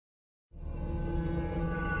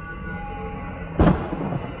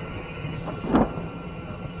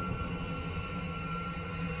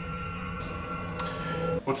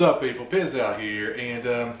What's up, people? Pizowell here,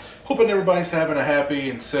 and hoping everybody's having a happy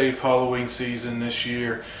and safe Halloween season this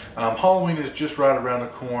year. Halloween is just right around the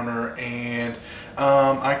corner, and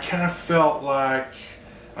I kind of felt like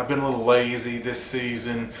I've been a little lazy this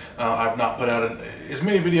season. I've not put out as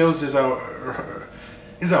many videos as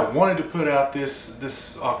I wanted to put out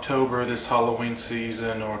this October, this Halloween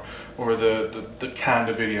season, or the kind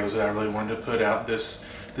of videos that I really wanted to put out this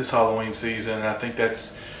Halloween season. And I think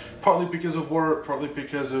that's partly because of work, partly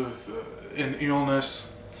because of an illness,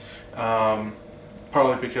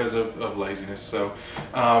 partly because of laziness. So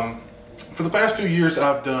for the past few years,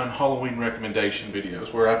 I've done Halloween recommendation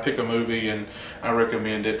videos where I pick a movie and I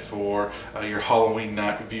recommend it for your Halloween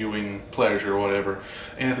night viewing pleasure or whatever.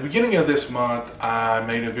 And at the beginning of this month, I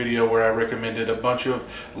made a video where I recommended a bunch of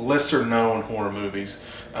lesser known horror movies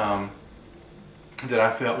that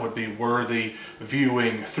I felt would be worthy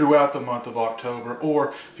viewing throughout the month of October,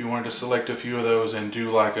 or if you wanted to select a few of those and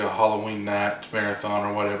do like a Halloween night marathon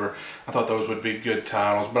or whatever, I thought those would be good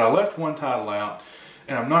titles. But I left one title out,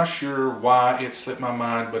 and I'm not sure why it slipped my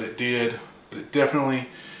mind, but it did. But it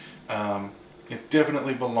definitely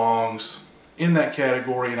belongs in that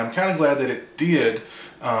category, and I'm kind of glad that it did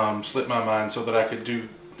slip my mind so that I could do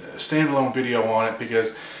a standalone video on it,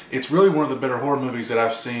 because it's really one of the better horror movies that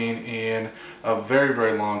I've seen in a very,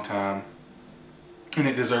 very long time. And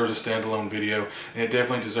it deserves a standalone video. And it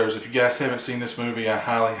definitely deserves, if you guys haven't seen this movie, I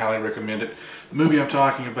highly, highly recommend it. The movie I'm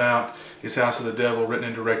talking about is House of the Devil, written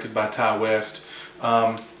and directed by Ty West.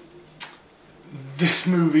 This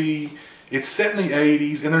movie, it's set in the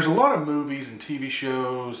 80s, and there's a lot of movies and TV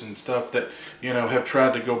shows and stuff that, you know, have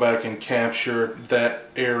tried to go back and capture that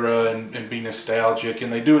era and be nostalgic,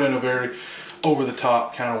 and they do it in a very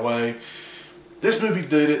over-the-top kind of way. This movie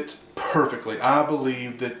did it perfectly. I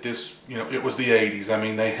believe that this, you know, it was the 80s. I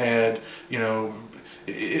mean, they had, you know,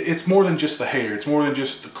 it's more than just the hair. It's more than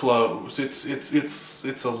just the clothes. It's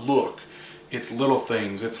a look. It's little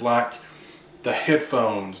things. It's like the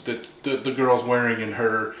headphones that the girl's wearing in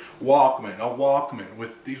her Walkman, a Walkman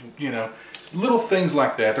with these, you know, little things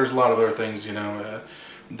like that. There's a lot of other things, you know,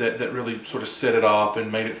 that really sort of set it off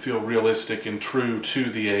and made it feel realistic and true to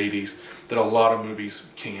the 80s that a lot of movies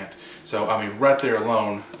can't. So, I mean, right there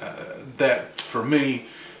alone, that for me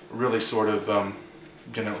really sort of,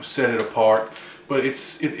 you know, set it apart. But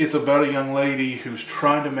it's about a young lady who's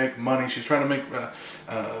trying to make money. She's trying to make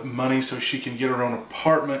money so she can get her own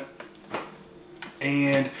apartment.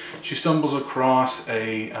 And she stumbles across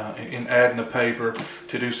an ad in the paper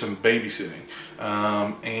to do some babysitting.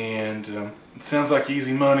 It sounds like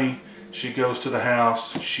easy money. She goes to the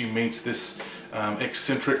house. She meets this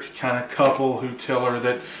eccentric kind of couple who tell her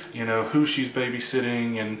that, you know, who she's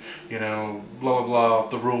babysitting and, you know, blah, blah, blah,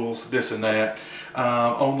 the rules, this and that.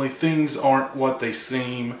 Only things aren't what they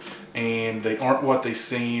seem, and they aren't what they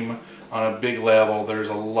seem on a big level. There's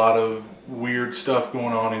a lot of weird stuff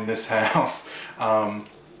going on in this house.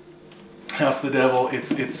 House of the Devil,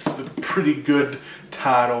 it's a pretty good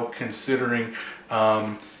title considering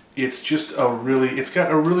it's just it's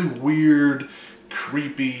got a really weird,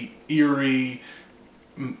 creepy, eerie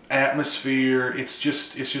atmosphere. It's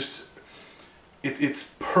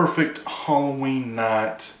perfect Halloween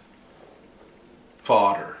night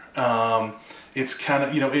fodder. It's kind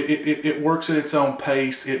of, you know, it works at its own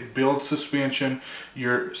pace. It builds suspense,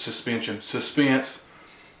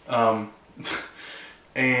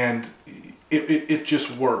 and it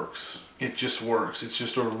just works. It just works. It's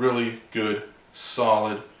just a really good,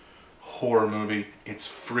 solid horror movie. It's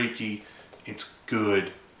freaky. It's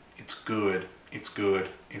good. It's good. It's good.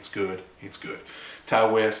 It's good. It's good. Ty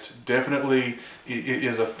West definitely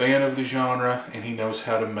is a fan of the genre, and he knows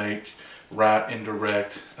how to write and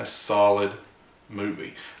direct a solid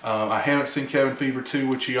movie. I haven't seen Cabin Fever 2,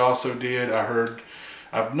 which he also did.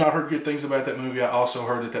 I've not heard good things about that movie. I also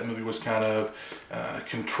heard that movie was kind of,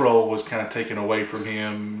 control was kind of taken away from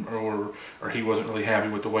him, or he wasn't really happy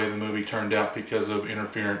with the way the movie turned out because of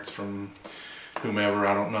interference from whomever,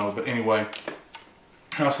 I don't know. But anyway,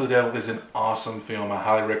 House of the Devil is an awesome film. I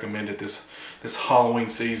highly recommend it this Halloween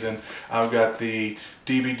season. I've got the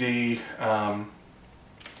DVD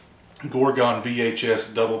Gorgon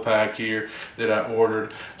VHS double pack here that I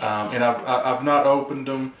ordered, and I've not opened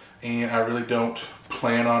them, and I really don't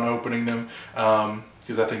plan on opening them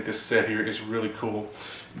because I think this set here is really cool.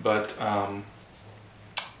 But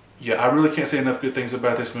yeah, I really can't say enough good things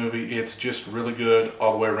about this movie. It's just really good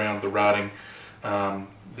all the way around. The writing,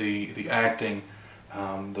 the acting,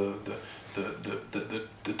 the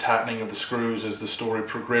tightening of the screws as the story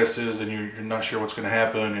progresses, and you're not sure what's going to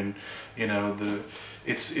happen, and you know,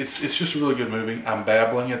 it's just a really good movie. I'm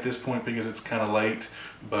babbling at this point because it's kind of late,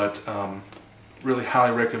 but really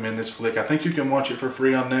highly recommend this flick. I think you can watch it for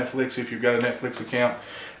free on Netflix if you've got a Netflix account.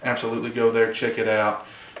 Absolutely go there, check it out.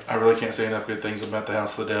 I really can't say enough good things about The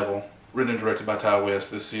House of the Devil. Written and directed by Ty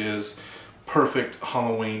West. This is perfect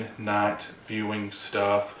Halloween night viewing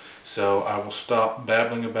stuff. So I will stop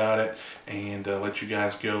babbling about it and let you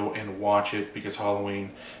guys go and watch it, because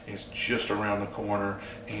Halloween is just around the corner.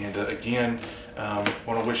 And again,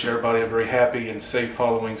 want to wish everybody a very happy and safe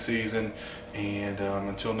Halloween season. And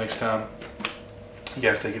until next time, you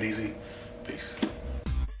guys take it easy. Peace.